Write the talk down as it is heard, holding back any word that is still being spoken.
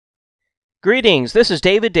Greetings, this is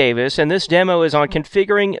David Davis, and this demo is on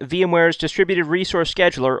configuring VMware's Distributed Resource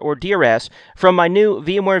Scheduler, or DRS, from my new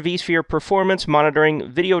VMware vSphere Performance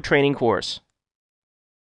Monitoring video training course.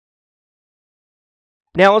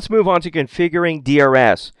 Now let's move on to configuring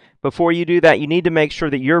DRS. Before you do that, you need to make sure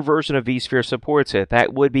that your version of vSphere supports it.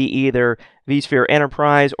 That would be either vSphere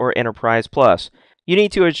Enterprise or Enterprise Plus. You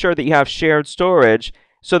need to ensure that you have shared storage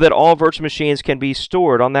so that all virtual machines can be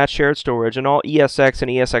stored on that shared storage and all ESX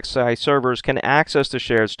and ESXi servers can access the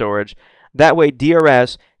shared storage. That way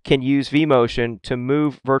DRS can use vMotion to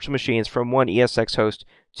move virtual machines from one ESX host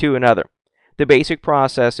to another. The basic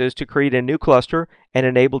process is to create a new cluster and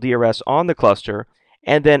enable DRS on the cluster,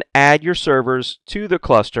 and then add your servers to the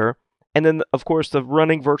cluster, and then of course the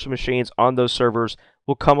running virtual machines on those servers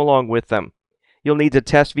will come along with them. You'll need to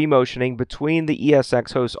test vMotioning between the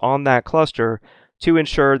ESX hosts on that cluster to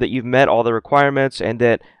ensure that you've met all the requirements and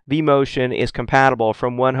that vMotion is compatible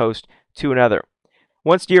from one host to another.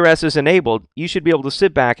 Once DRS is enabled, you should be able to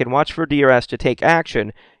sit back and watch for DRS to take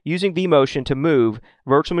action using vMotion to move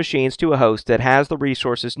virtual machines to a host that has the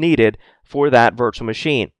resources needed for that virtual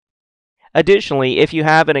machine. Additionally, if you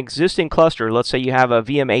have an existing cluster, let's say you have a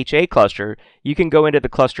VMHA cluster, you can go into the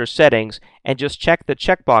cluster settings and just check the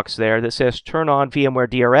checkbox there that says Turn on VMware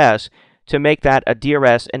DRS to make that a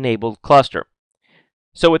DRS-enabled cluster.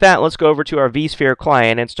 So with that, let's go over to our vSphere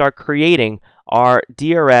client and start creating our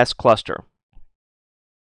DRS cluster.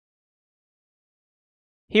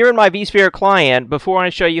 Here in my vSphere client, before I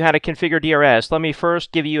show you how to configure DRS, let me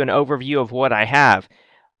first give you an overview of what I have.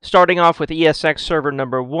 Starting off with ESX server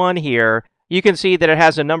number 1 here, you can see that it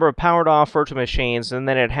has a number of powered off virtual machines, and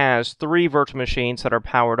then it has 3 virtual machines that are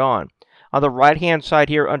powered on. On the right-hand side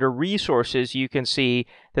here under Resources, you can see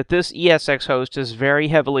that this ESX host is very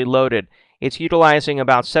heavily loaded. It's utilizing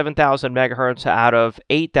about 7,000 megahertz out of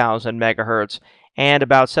 8,000 megahertz and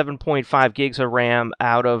about 7.5 gigs of RAM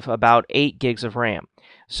out of about 8 gigs of RAM.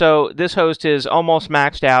 So this host is almost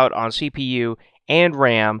maxed out on CPU and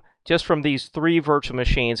RAM just from these 3 virtual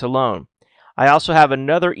machines alone. I also have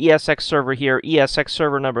another ESX server here, ESX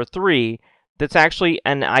server number 3, that's actually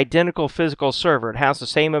an identical physical server. It has the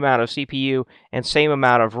same amount of CPU and same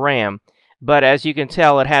amount of RAM. But as you can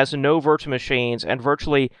tell, it has no virtual machines and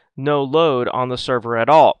virtually no load on the server at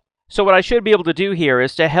all. So what I should be able to do here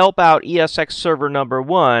is to help out ESX server number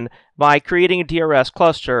 1 by creating a DRS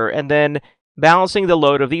cluster and then balancing the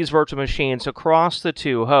load of these virtual machines across the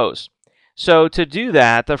 2 hosts. So to do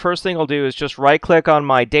that, the first thing I'll do is just right-click on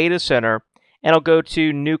my data center and I'll go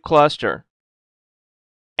to New Cluster.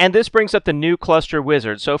 And this brings up the New Cluster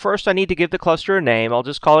wizard. So first I need to give the cluster a name. I'll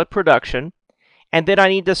just call it Production. And then I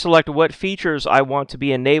need to select what features I want to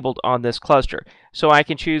be enabled on this cluster. So I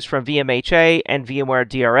can choose from VMHA and VMware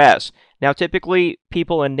DRS. Now typically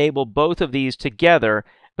people enable both of these together,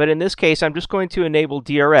 but in this case I'm just going to enable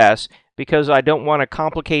DRS because I don't want to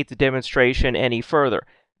complicate the demonstration any further.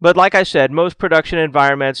 But like I said, most production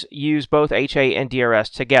environments use both HA and DRS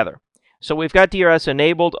together. So we've got DRS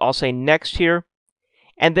enabled. I'll say Next here.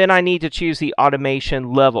 And then I need to choose the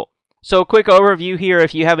automation level. So a quick overview here,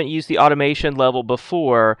 if you haven't used the automation level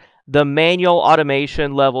before, the manual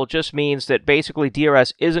automation level just means that basically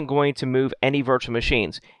DRS isn't going to move any virtual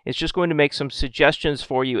machines. It's just going to make some suggestions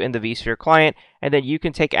for you in the vSphere client, and then you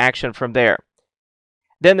can take action from there.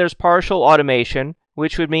 Then there's partial automation,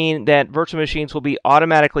 which would mean that virtual machines will be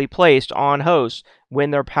automatically placed on hosts when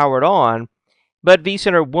they're powered on, but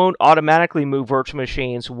vCenter won't automatically move virtual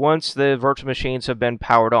machines once the virtual machines have been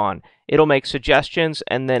powered on. It'll make suggestions,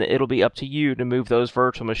 and then it'll be up to you to move those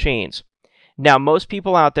virtual machines. Now, most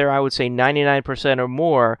people out there, I would say 99% or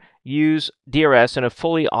more, use DRS in a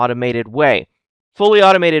fully automated way. Fully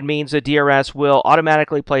automated means that DRS will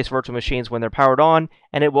automatically place virtual machines when they're powered on,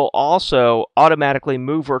 and it will also automatically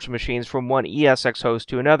move virtual machines from one ESX host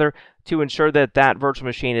to another to ensure that that virtual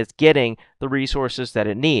machine is getting the resources that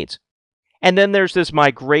it needs. And then there's this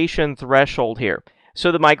migration threshold here.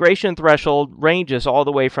 So the migration threshold ranges all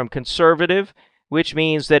the way from conservative, which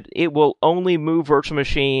means that it will only move virtual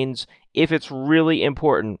machines if it's really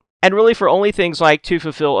important, and really for only things like to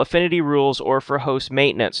fulfill affinity rules or for host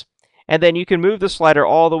maintenance. And then you can move the slider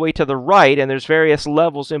all the way to the right, and there's various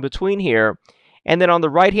levels in between here. And then on the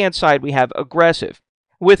right-hand side, we have aggressive.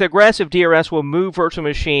 With aggressive, DRS will move virtual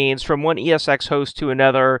machines from one ESX host to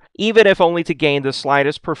another, even if only to gain the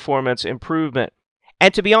slightest performance improvement.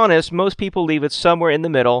 And to be honest, most people leave it somewhere in the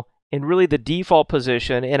middle, in really the default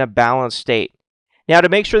position in a balanced state. Now, to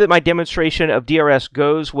make sure that my demonstration of DRS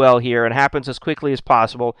goes well here and happens as quickly as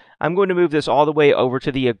possible, I'm going to move this all the way over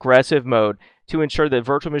to the aggressive mode to ensure that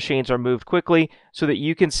virtual machines are moved quickly so that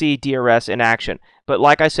you can see DRS in action. But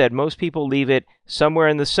like I said, most people leave it somewhere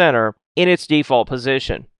in the center in its default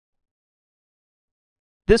position.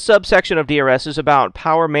 This subsection of DRS is about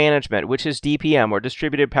power management, which is DPM, or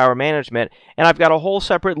distributed power management, and I've got a whole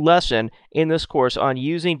separate lesson in this course on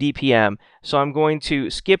using DPM, so I'm going to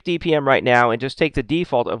skip DPM right now and just take the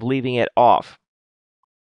default of leaving it off.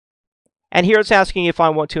 And here it's asking if I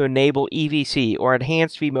want to enable EVC, or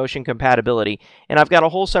Enhanced vMotion Compatibility, and I've got a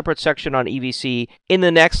whole separate section on EVC in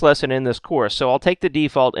the next lesson in this course, so I'll take the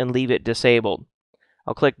default and leave it disabled.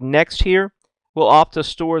 I'll click Next here. We'll opt to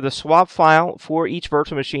store the swap file for each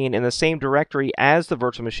virtual machine in the same directory as the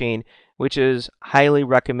virtual machine, which is highly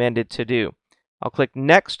recommended to do. I'll click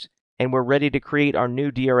Next, and we're ready to create our new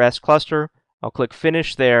DRS cluster. I'll click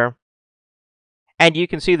Finish there. And you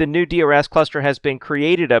can see the new DRS cluster has been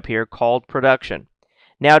created up here called Production.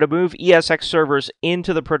 Now to move ESX servers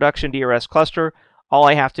into the Production DRS cluster, all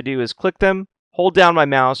I have to do is click them, hold down my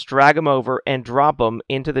mouse, drag them over, and drop them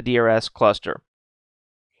into the DRS cluster.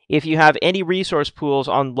 If you have any resource pools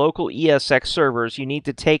on local ESX servers, you need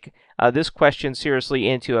to take this question seriously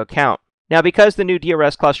into account. Now, because the new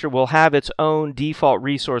DRS cluster will have its own default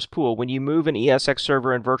resource pool, when you move an ESX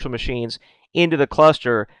server and virtual machines into the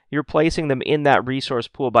cluster, you're placing them in that resource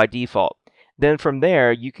pool by default. Then from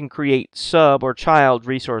there, you can create sub or child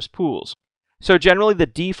resource pools. So generally, the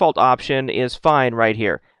default option is fine right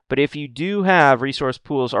here. But if you do have resource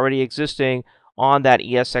pools already existing on that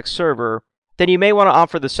ESX server, then you may want to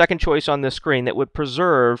opt for the second choice on this screen that would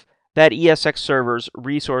preserve that ESX server's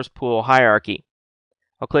resource pool hierarchy.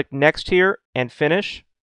 I'll click Next here and Finish.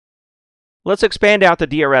 Let's expand out the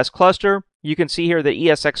DRS cluster. You can see here that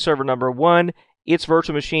ESX server number 1, its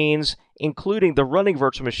virtual machines, including the running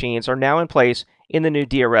virtual machines, are now in place in the new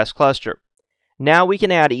DRS cluster. Now we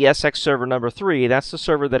can add ESX server number 3, that's the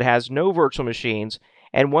server that has no virtual machines,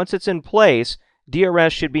 and once it's in place,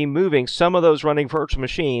 DRS should be moving some of those running virtual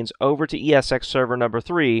machines over to ESX server number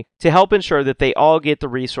 3 to help ensure that they all get the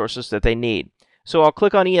resources that they need. So I'll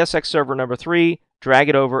click on ESX server number 3, drag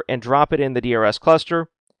it over, and drop it in the DRS cluster.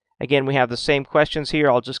 Again, we have the same questions here.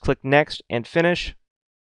 I'll just click Next and Finish.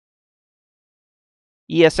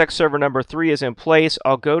 ESX server number 3 is in place.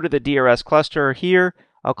 I'll go to the DRS cluster here.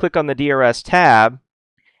 I'll click on the DRS tab,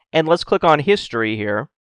 and let's click on History here,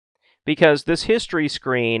 because this history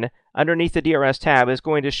screen underneath the DRS tab is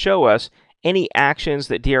going to show us any actions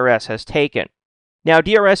that DRS has taken. Now,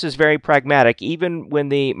 DRS is very pragmatic, even when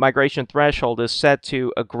the migration threshold is set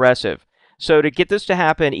to aggressive. So to get this to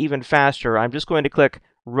happen even faster, I'm just going to click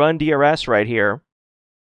Run DRS right here.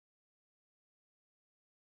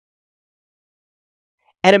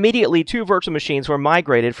 And immediately, 2 virtual machines were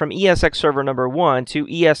migrated from ESX server number 1 to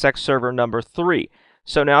ESX server number 3.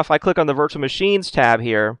 So now if I click on the Virtual Machines tab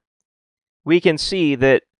here, we can see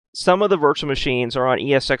that some of the virtual machines are on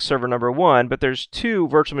ESX server number 1, but there's 2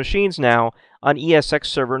 virtual machines now on ESX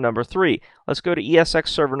server number 3. Let's go to ESX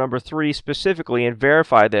server number 3 specifically and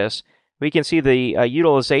verify this. We can see the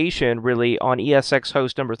utilization really on ESX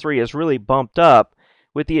host number 3 is really bumped up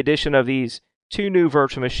with the addition of these 2 new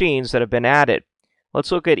virtual machines that have been added.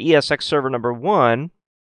 Let's look at ESX server number 1.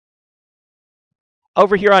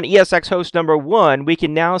 Over here on ESX host number 1, we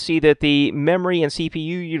can now see that the memory and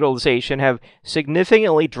CPU utilization have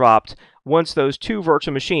significantly dropped once those 2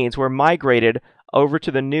 virtual machines were migrated over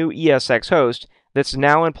to the new ESX host that's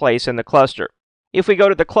now in place in the cluster. If we go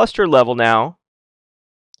to the cluster level now,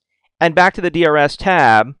 and back to the DRS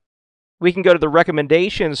tab, we can go to the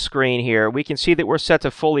recommendations screen here. We can see that we're set to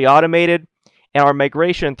fully automated, and our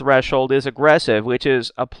migration threshold is aggressive, which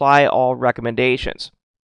is apply all recommendations.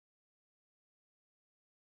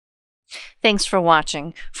 Thanks for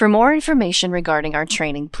watching. For more information regarding our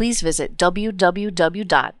training, please visit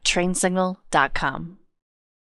www.trainsignal.com.